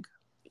so big.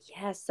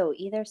 Yeah, so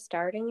either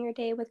starting your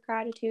day with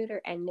gratitude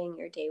or ending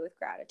your day with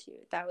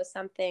gratitude. That was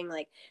something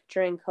like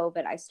during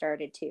COVID I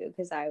started to,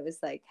 because I was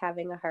like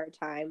having a hard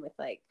time with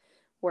like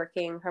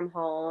working from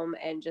home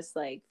and just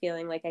like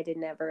feeling like I did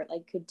never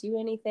like could do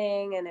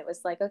anything. And it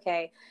was like,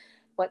 okay,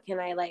 what can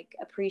I like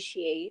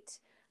appreciate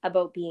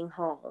about being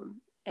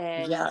home?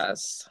 And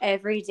Yes.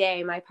 every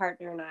day my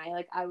partner and I,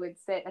 like, I would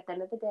sit at the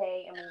end of the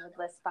day and we would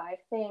list 5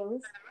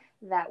 things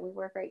that we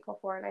were grateful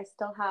for. And I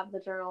still have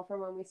the journal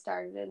from when we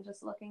started, and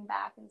just looking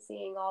back and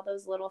seeing all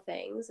those little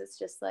things, it's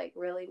just like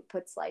really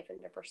puts life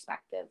into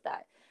perspective,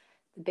 that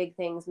the big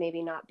things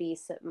maybe not be,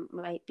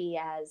 might be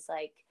as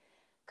like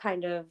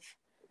kind of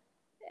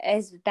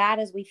as bad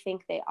as we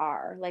think they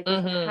are. Like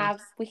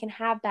we can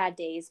have bad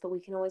days, but we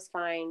can always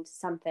find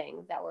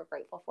something that we're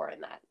grateful for in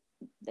that,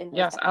 in those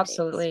Yes, bad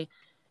absolutely. days.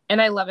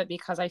 And I love it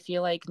because I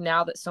feel like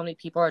now that so many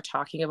people are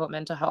talking about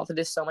mental health, it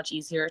is so much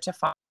easier to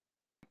find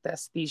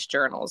these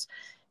journals.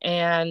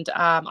 And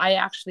I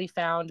actually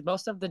found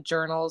most of the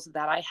journals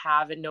that I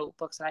have and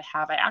notebooks that I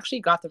have, I actually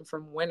got them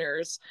from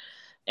Winners.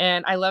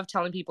 And I love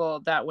telling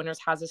people that Winners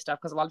has this stuff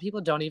because a lot of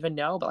people don't even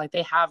know, but like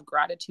they have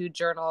gratitude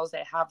journals,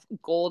 they have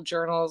gold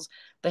journals,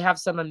 they have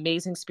some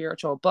amazing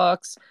spiritual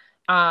books.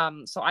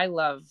 So I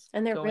love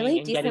and they're going really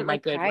and getting my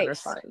decently good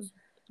Winners priced. finds.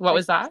 What Like,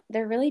 was that?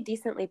 they're really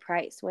decently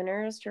priced.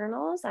 Winners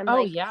journals. I'm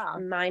Oh like yeah.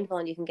 mind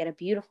blown. You can get a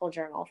beautiful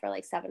journal for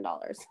like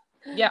 $7.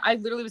 Yeah, I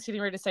literally was getting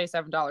ready to say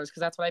 $7 because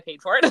that's what I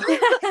paid for it.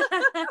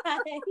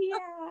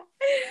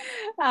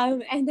 Yeah.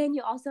 And then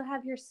you also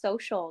have your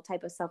social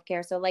type of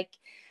self-care. So like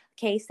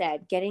Kay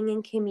said, getting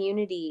in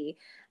community,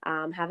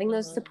 having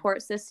those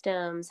support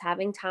systems,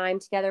 having time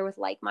together with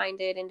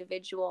like-minded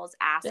individuals,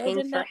 asking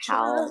Building for that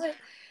help. tribe.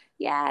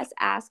 Yes,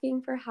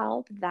 asking for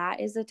help. That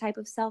is a type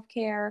of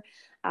self-care.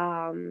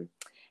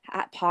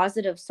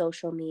 Positive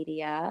social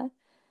media,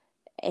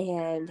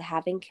 and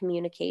having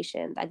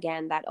communication.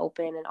 Again, that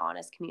open and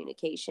honest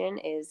communication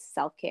is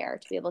self-care,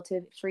 to be able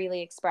to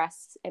freely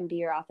express and be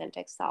your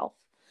authentic self.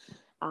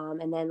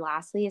 And then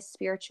lastly is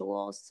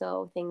spiritual.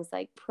 So things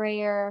like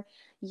prayer,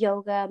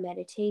 yoga,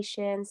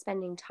 meditation,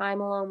 spending time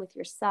alone with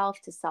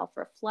yourself to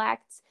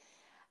self-reflect,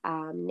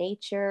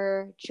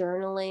 nature,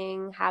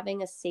 journaling,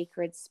 having a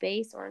sacred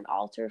space or an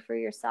altar for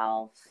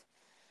yourself.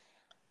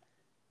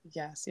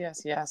 Yes,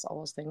 yes, yes. All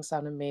those things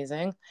sound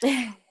amazing.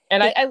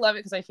 And I love it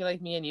because I feel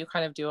like me and you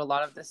kind of do a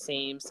lot of the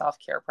same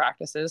self-care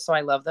practices. So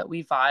I love that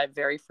we vibe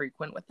very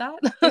frequent with that.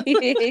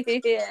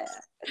 Yeah.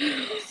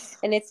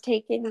 And it's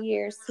taken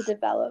years to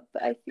develop,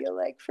 I feel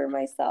like, for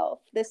myself.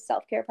 This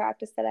self-care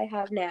practice that I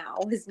have now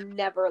was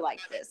never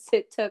like this.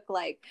 It took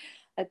like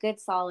a good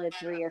solid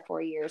 3 or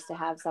 4 years to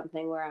have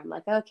something where I'm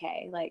like,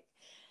 okay, like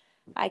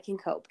I can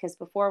cope. Because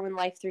before, when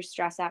life threw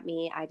stress at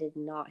me, I did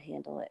not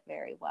handle it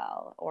very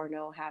well or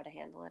know how to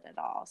handle it at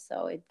all.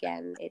 So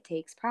again, it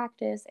takes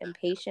practice and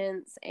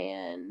patience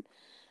and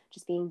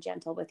just being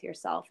gentle with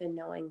yourself and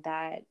knowing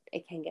that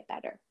it can get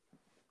better.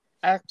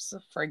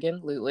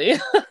 Absolutely.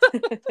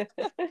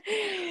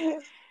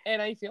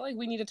 And I feel like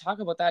we need to talk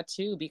about that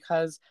too,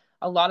 because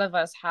a lot of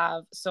us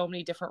have so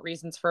many different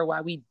reasons for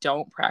why we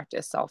don't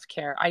practice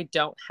self-care. I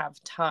don't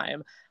have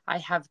time. I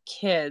have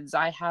kids.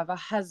 I have a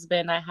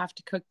husband. I have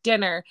to cook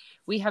dinner.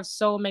 We have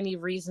so many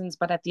reasons,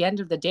 but at the end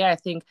of the day, I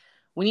think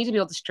we need to be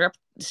able to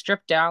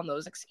strip down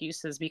those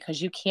excuses,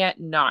 because you can't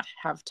not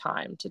have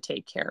time to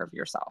take care of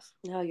yourself.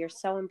 No, you're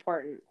so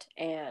important.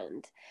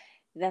 And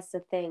that's the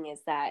thing,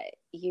 is that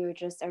you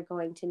just are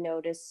going to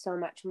notice so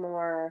much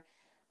more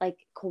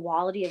like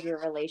quality of your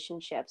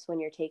relationships when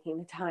you're taking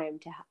the time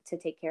to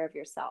take care of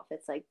yourself.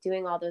 It's like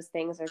doing all those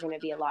things are going to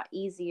be a lot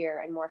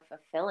easier and more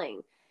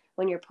fulfilling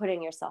when you're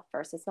putting yourself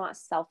first. It's not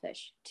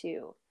selfish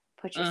to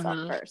put yourself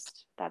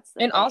first. That's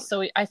the And thing.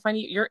 also, I find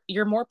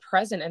you're more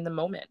present in the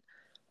moment,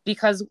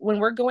 because when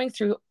we're going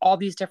through all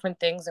these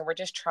different things and we're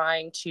just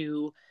trying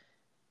to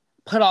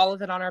put all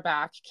of it on our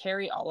back,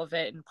 carry all of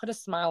it, and put a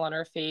smile on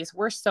our face,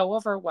 we're so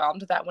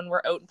overwhelmed that when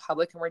we're out in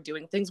public and we're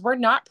doing things, we're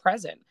not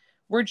present.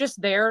 We're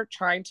just there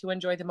trying to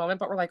enjoy the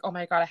moment, but we're like, oh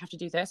my God, I have to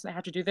do this and I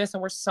have to do this.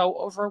 And we're so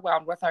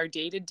overwhelmed with our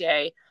day to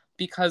day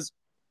because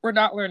we're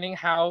not learning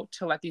how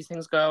to let these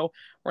things go.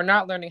 We're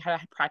not learning how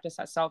to practice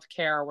that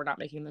self-care. We're not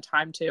making the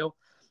time to.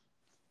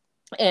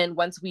 And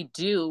once we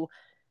do,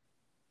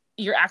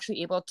 you're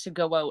actually able to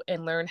go out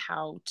and learn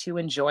how to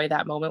enjoy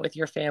that moment with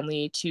your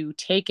family, to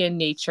take in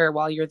nature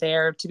while you're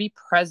there, to be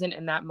present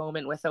in that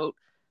moment without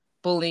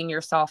bullying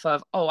yourself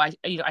of, oh, I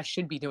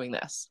should be doing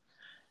this.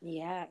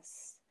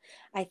 Yes.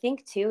 I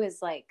think too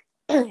is like,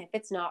 if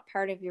it's not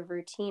part of your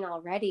routine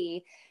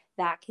already,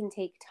 that can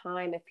take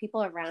time. If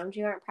people around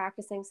you aren't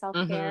practicing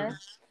self-care,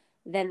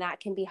 then that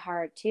can be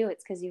hard too.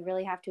 It's because you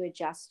really have to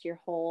adjust your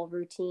whole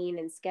routine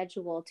and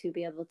schedule to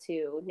be able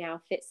to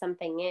now fit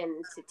something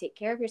in to take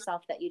care of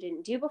yourself that you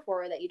didn't do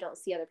before, or that you don't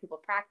see other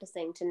people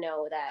practicing, to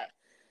know that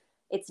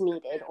it's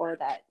needed or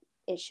that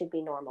it should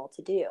be normal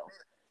to do.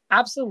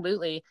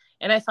 Absolutely.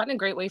 And I found a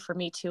great way for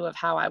me too of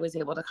how I was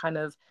able to kind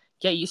of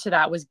get used to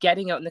that was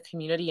getting out in the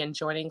community and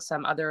joining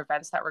some other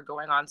events that were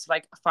going on. So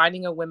like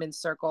finding a women's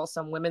circle,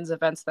 some women's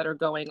events that are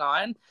going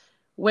on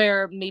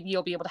where maybe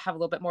you'll be able to have a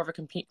little bit more of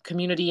a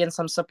community and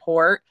some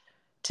support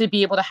to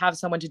be able to have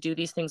someone to do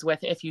these things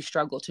with if you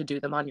struggle to do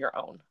them on your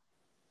own.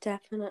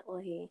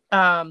 Definitely.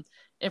 And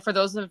for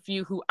those of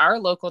you who are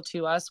local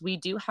to us, we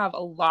do have a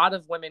lot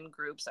of women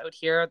groups out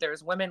here.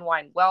 There's Women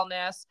Wine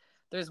Wellness.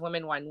 There's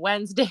Women Wine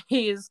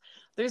Wednesdays.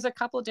 There's a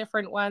couple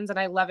different ones, and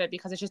I love it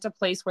because it's just a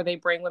place where they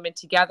bring women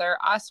together.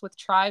 Us with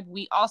Tribe,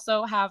 we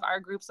also have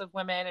our groups of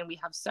women, and we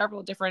have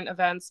several different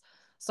events.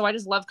 So I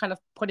just love kind of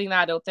putting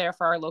that out there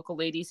for our local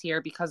ladies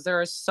here, because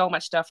there is so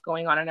much stuff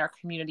going on in our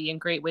community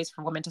and great ways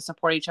for women to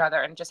support each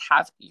other and just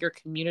have your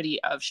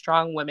community of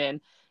strong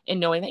women, and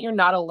knowing that you're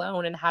not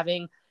alone and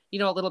having, you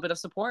know, a little bit of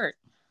support.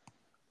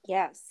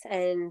 Yes,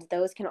 and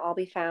those can all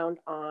be found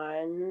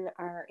on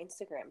our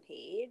Instagram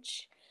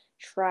page,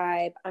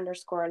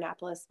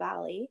 tribe_Annapolis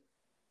Valley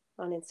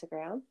on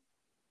Instagram.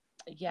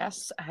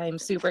 Yes, I'm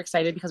super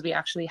excited because we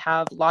actually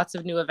have lots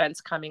of new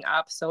events coming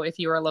up. So if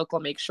you are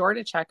local, make sure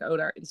to check out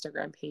our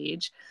Instagram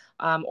page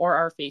or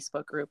our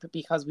Facebook group,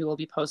 because we will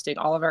be posting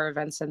all of our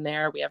events in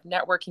there. We have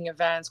networking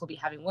events. We'll be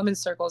having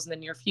women's circles in the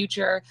near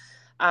future.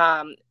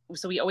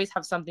 So we always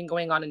have something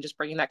going on and just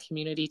bringing that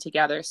community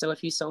together. So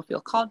if you so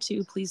feel called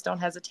to, please don't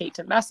hesitate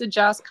to message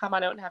us. Come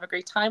on out and have a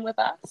great time with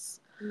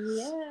us.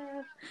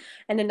 Yeah.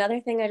 And another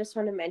thing I just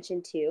want to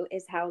mention too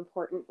is how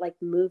important like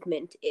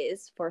movement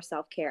is for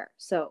self-care.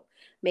 So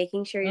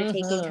making sure you're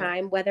taking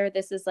time, whether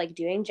this is like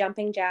doing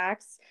jumping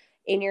jacks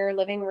in your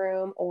living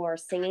room, or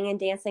singing and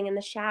dancing in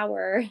the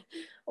shower,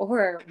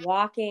 or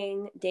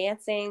walking,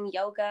 dancing,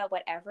 yoga,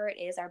 whatever it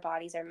is, our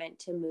bodies are meant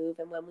to move.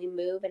 And when we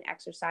move and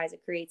exercise,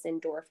 it creates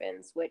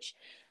endorphins, which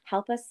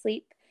help us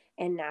sleep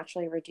and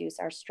naturally reduce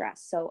our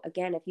stress. So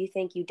again, if you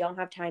think you don't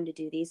have time to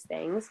do these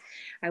things,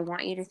 I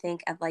want you to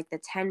think of like the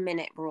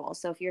 10-minute rule.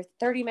 So if you're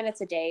 30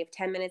 minutes a day,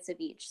 10 minutes of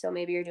each. So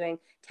maybe you're doing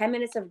 10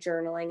 minutes of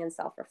journaling and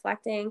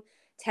self-reflecting,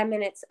 10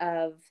 minutes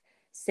of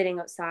sitting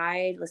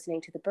outside, listening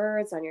to the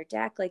birds on your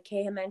deck, like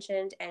Kay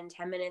mentioned, and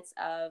 10 minutes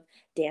of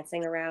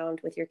dancing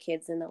around with your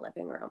kids in the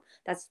living room.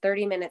 That's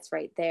 30 minutes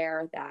right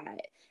there,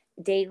 that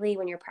daily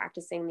when you're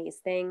practicing these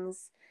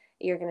things,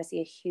 you're going to see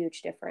a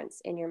huge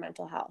difference in your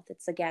mental health.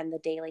 It's, again, the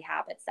daily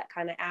habits that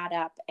kind of add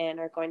up and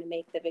are going to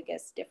make the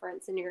biggest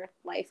difference in your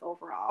life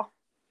overall.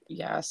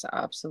 Yes,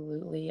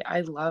 absolutely.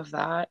 I love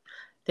that.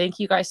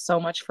 Thank you guys so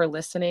much for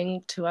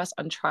listening to us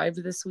on Tribe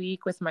this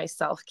week with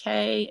myself,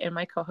 Kay, and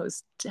my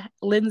co-host,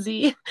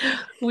 Lindsay.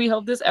 We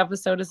hope this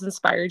episode has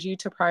inspired you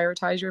to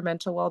prioritize your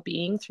mental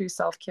well-being through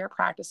self-care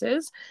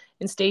practices.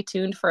 And stay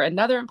tuned for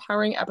another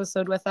empowering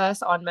episode with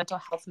us on Mental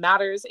Health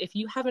Matters. If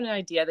you have an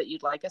idea that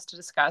you'd like us to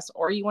discuss,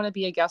 or you want to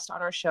be a guest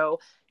on our show,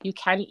 you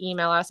can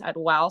email us at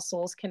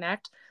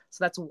wildsoulsconnect.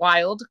 So that's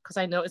wild, because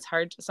I know it's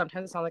hard to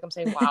sometimes sound like I'm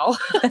saying wow.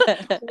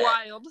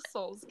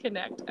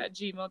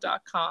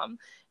 wildsoulsconnect@gmail.com.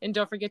 And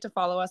don't forget to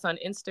follow us on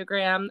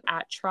Instagram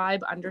at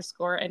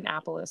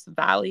tribe_Annapolis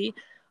Valley.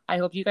 I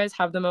hope you guys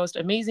have the most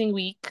amazing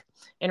week.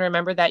 And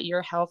remember that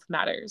your health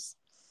matters.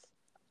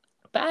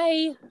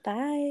 Bye.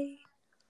 Bye.